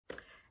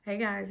Hey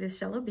guys, it's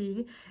Shella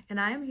B, and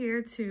I am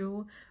here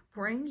to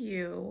bring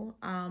you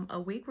a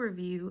wig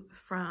review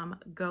from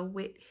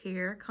Gowit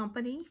Hair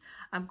Company.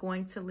 I'm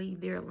going to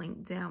leave their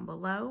link down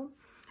below.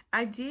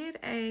 I did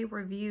a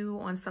review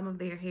on some of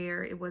their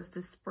hair. It was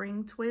the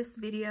spring twist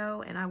video,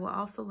 and I will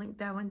also link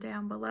that one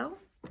down below.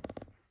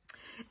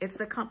 It's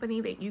a company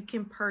that you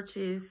can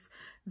purchase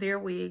their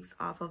wigs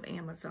off of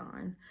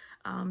Amazon.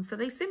 So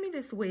they sent me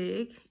this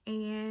wig,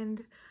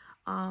 and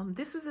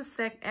this is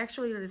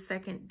actually the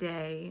second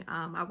day.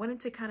 I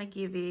wanted to kind of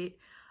give it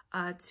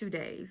 2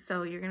 days.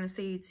 So you're going to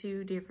see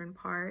 2 different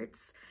parts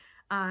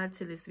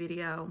to this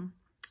video.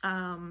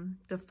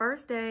 The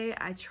first day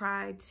I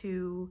tried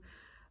to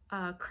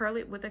curl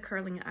it with a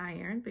curling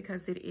iron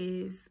because it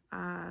is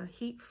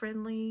heat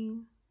friendly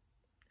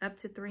up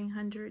to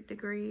 300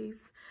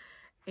 degrees.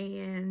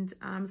 And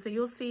so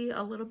you'll see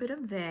a little bit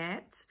of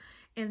that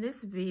in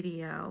this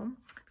video.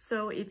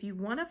 So if you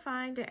want to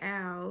find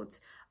out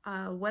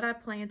what I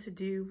plan to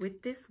do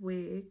with this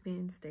wig,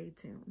 then stay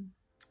tuned.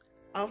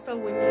 Also,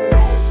 when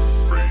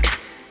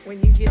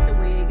you get the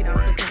wig, it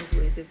also comes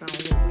with its own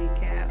wig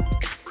cap.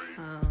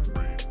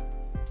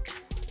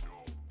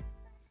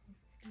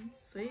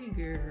 Let's see,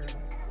 girl.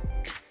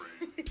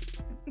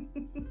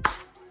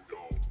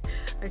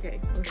 Okay,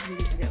 let's do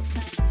this together.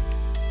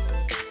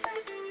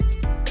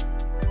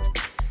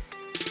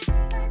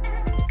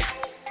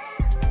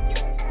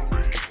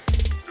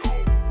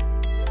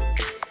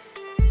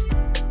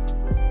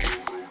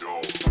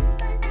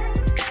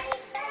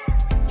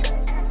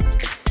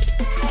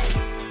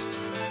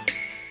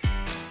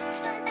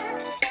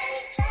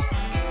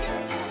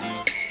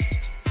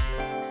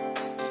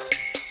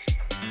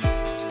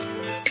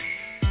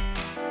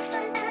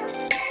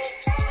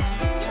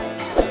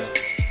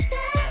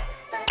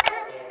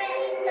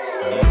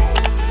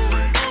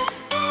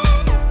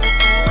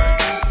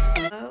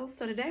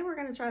 So today we're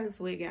going to try this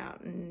wig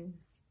out and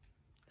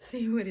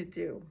see what it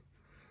do.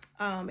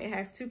 It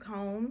has 2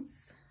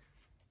 combs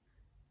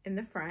in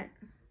the front,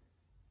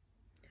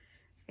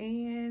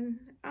 and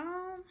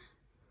I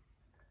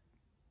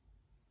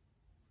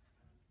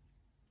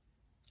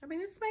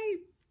mean, it's made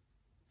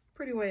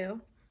pretty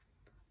well.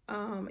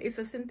 It's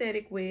a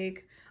synthetic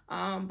wig,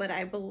 but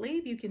I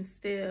believe you can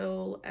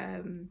still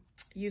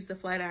use the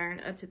flat iron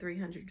up to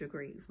 300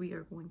 degrees. We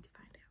are going to find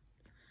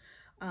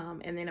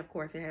out. And then, of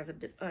course, it has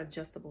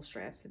adjustable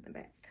straps in the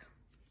back.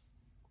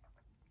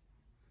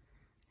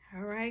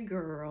 All right,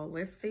 girl,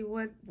 let's see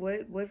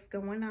what's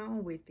going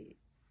on with it.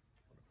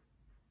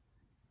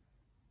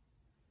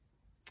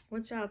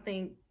 What y'all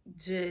think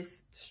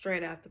just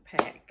straight out the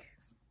pack?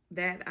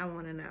 That I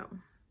want to know.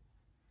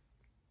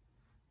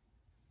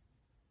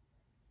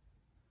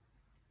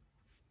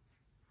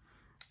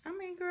 I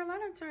mean, girl, I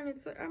done turned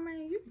it to, I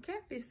mean, you can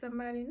catfish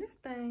somebody in this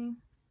thing.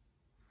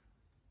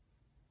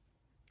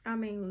 I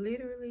mean,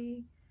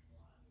 literally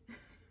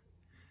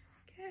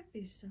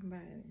catfish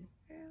somebody.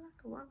 Girl,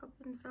 I could walk up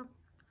in some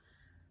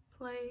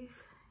place.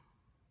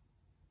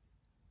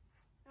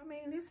 I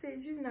mean, this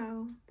is, you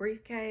know,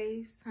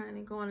 briefcase,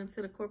 honey, going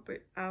into the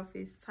corporate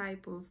office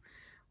type of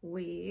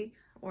wig,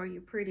 or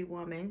your pretty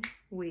woman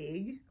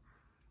wig.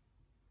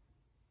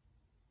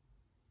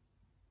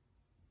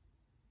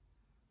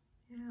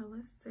 Yeah,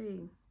 let's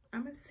see.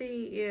 I'm gonna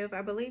see if,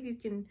 I believe you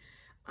can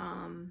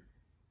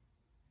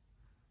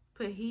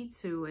put heat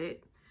to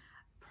it.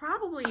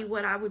 Probably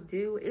what I would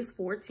do is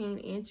 14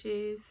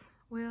 inches.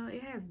 Well,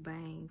 it has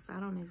bangs. I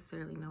don't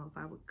necessarily know if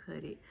I would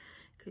cut it.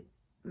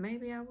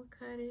 Maybe I would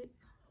cut it.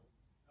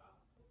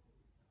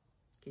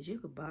 Because you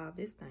could bob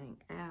this thing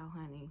out,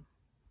 honey.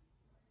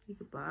 You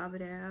could bob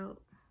it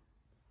out.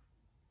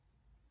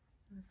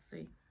 Let's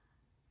see.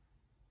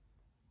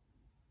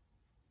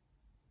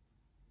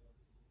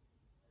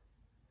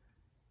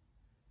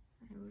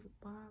 Maybe we could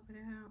bob it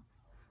out.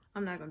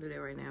 I'm not gonna do that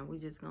right now. We're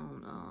just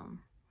gonna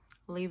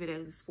leave it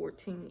as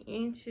 14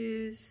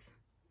 inches.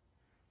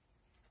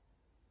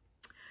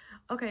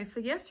 Okay, so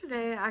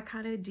yesterday I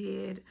kind of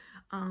did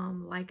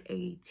like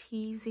a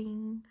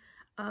teasing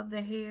of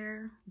the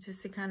hair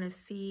just to kind of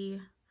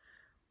see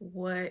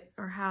what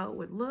or how it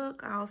would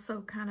look. I also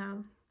kind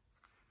of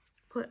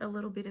put a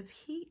little bit of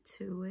heat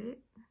to it.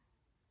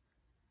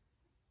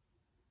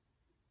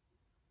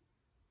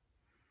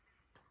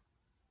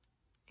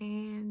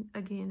 And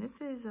again,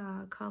 this is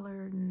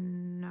color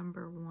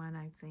number 1,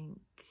 I think.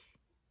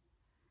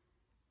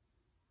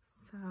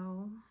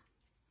 So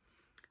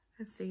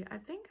let's see. I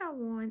think I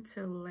want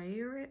to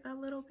layer it a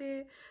little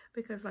bit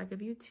because, like,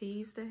 if you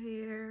tease the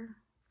hair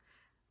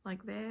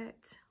like that,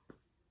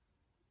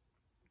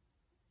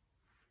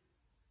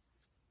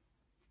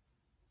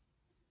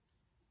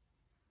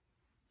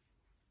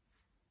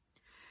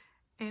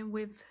 and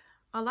with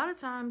a lot of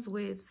times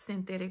with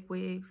synthetic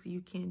wigs, you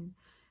can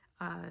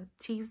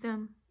tease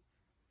them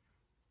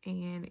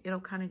and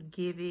it'll kind of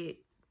give it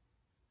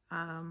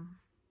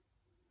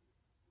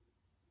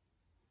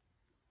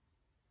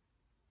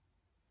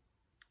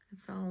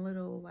its own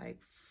little like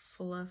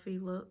fluffy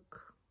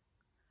look.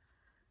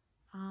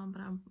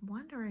 But I'm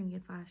wondering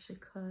if I should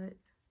cut a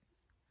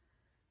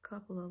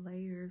couple of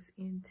layers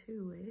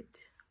into it.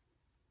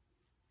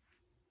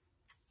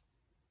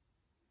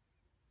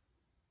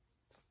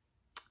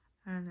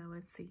 I don't know,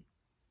 let's see.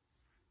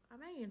 I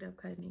may end up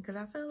cutting it because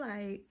I feel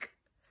like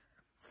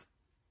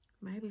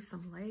maybe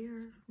some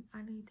layers.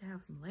 I need to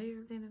have some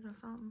layers in it or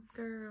something,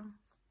 girl.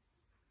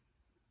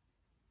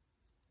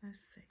 Let's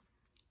see.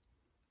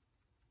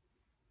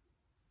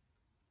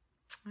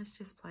 Let's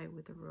just play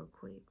with it real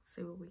quick,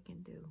 see what we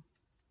can do.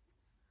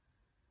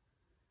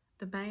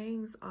 The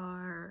bangs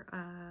are,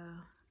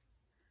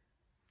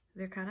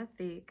 they're kind of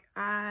thick.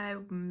 I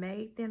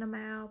may thin them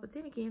out, but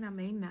then again, I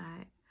may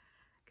not.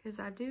 Because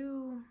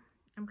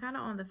I'm kind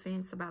of on the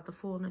fence about the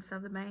fullness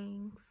of the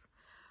bangs.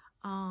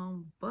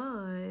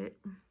 But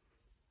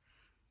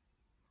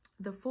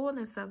the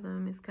fullness of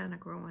them is kind of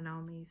growing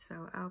on me,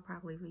 so I'll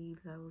probably leave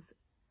those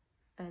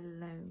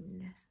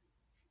alone.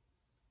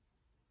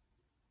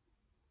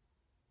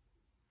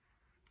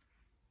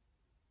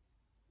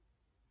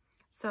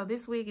 So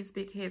this wig is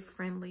big head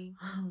friendly.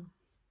 I'm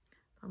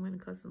going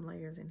to cut some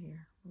layers in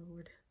here.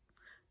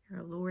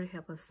 Lord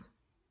help us.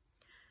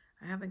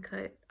 I haven't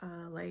cut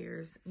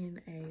layers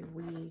in a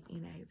wig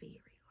in a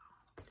very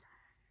long time.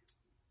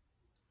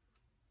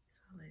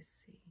 So let's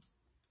see.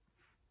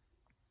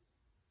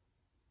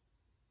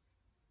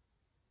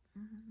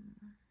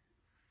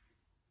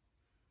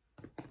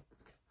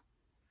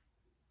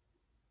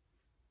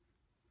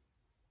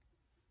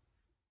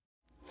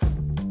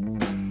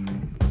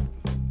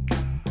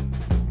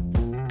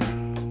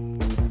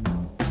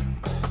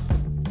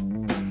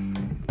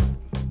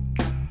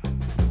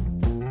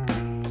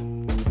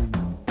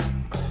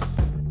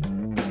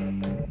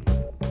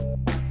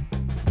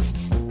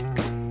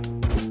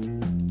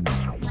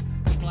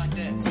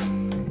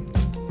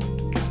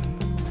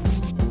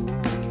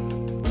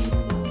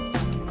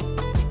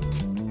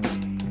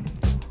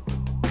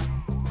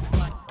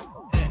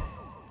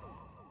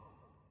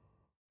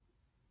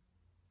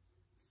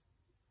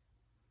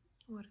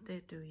 What did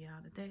that do,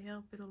 y'all? Did that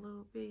help it a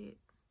little bit?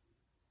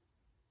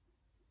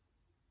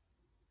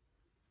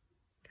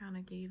 Kind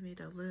of gave it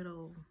a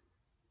little,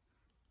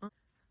 I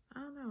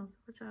don't know,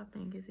 so what y'all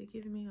think? Is it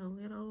giving me a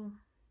little?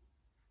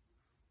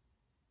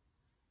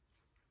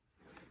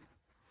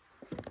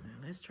 Now,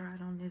 let's try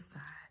it on this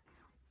side.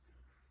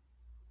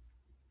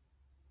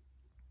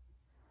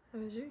 So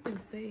as you can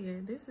see,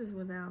 this is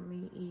without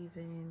me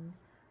even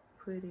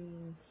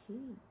putting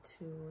heat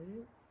to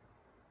it.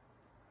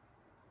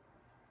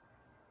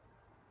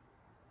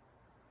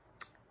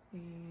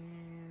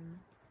 And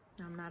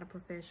I'm not a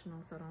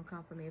professional, so don't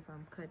come for me if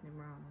I'm cutting it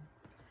wrong.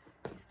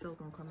 It's still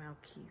gonna come out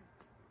cute.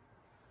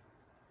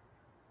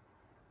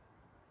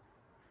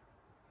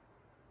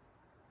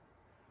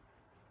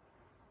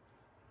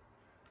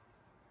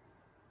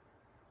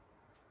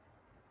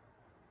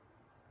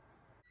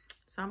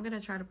 So I'm gonna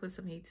try to put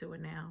some heat to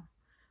it now,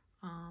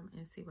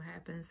 and see what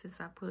happens since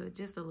I put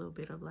just a little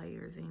bit of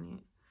layers in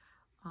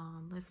it.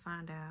 Let's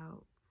find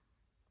out.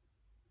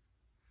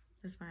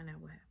 Let's find out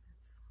what happens.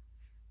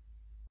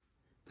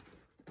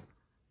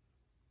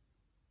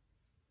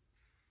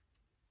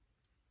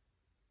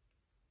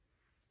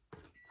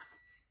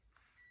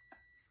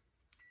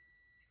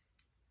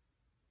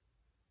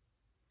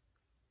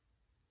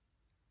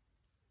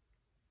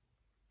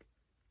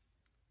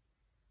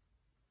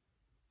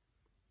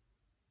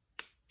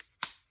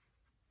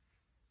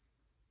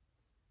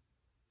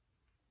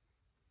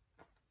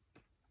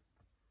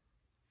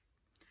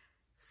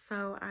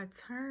 So I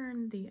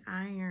turned the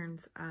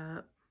irons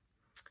up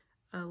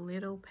a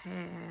little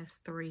past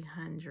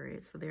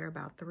 300, so they're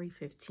about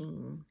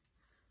 315,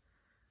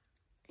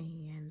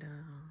 and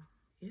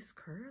it's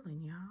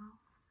curling, y'all.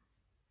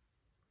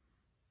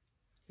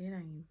 It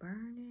ain't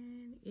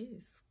burning,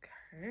 it's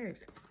curling.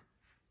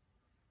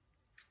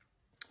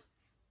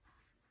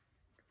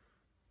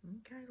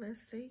 Okay, let's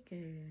see, girl.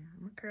 I'm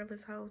gonna curl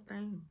this whole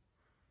thing,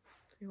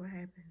 see what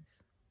happens.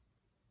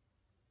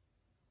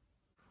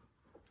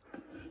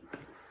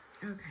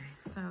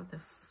 Okay, so the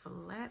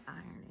flat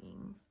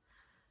ironing,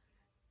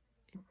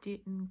 it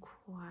didn't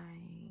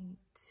quite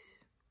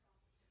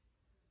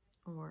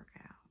work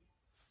out.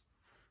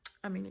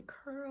 I mean, it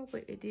curled,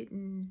 but it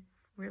didn't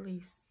really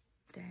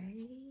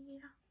stay.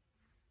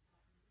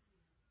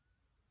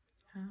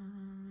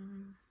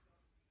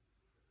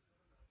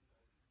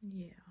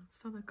 Yeah,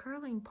 so the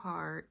curling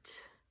part,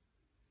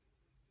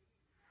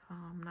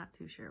 I'm not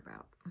too sure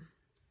about.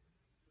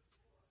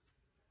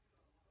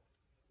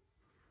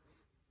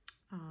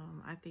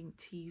 I think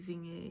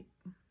teasing it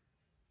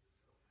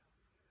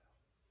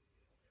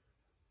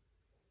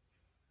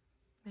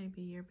may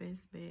be your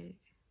best bet.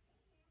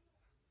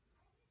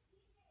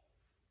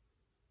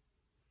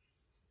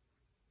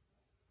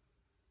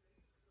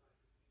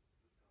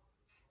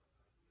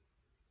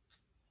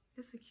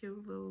 It's a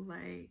cute little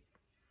like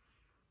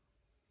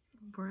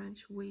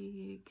brunch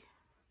wig.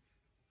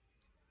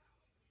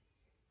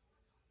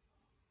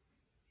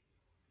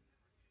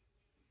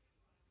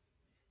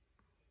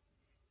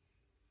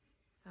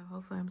 So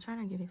hopefully, I'm trying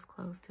to get as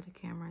close to the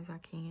camera as I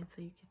can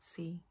so you can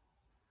see.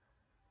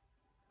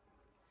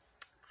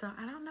 So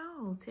I don't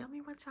know, tell me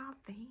what y'all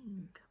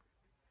think.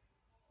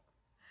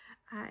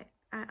 I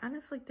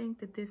honestly think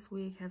that this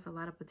wig has a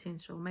lot of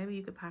potential. Maybe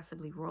you could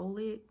possibly roll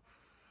it.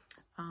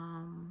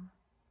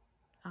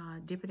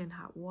 dip it in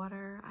hot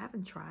water. I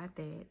haven't tried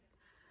that,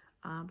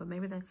 but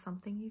maybe that's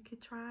something you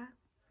could try.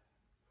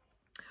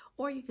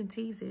 Or you can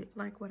tease it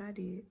like what I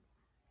did.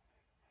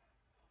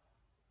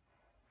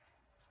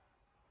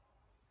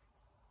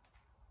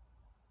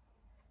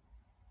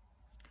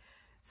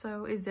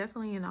 So it's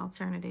definitely an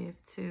alternative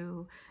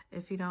to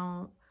if you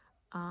don't,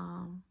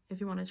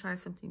 if you want to try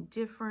something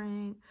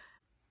different.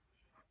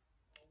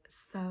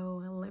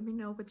 So let me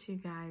know what you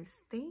guys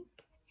think,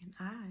 and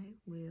I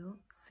will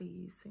see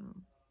you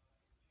soon.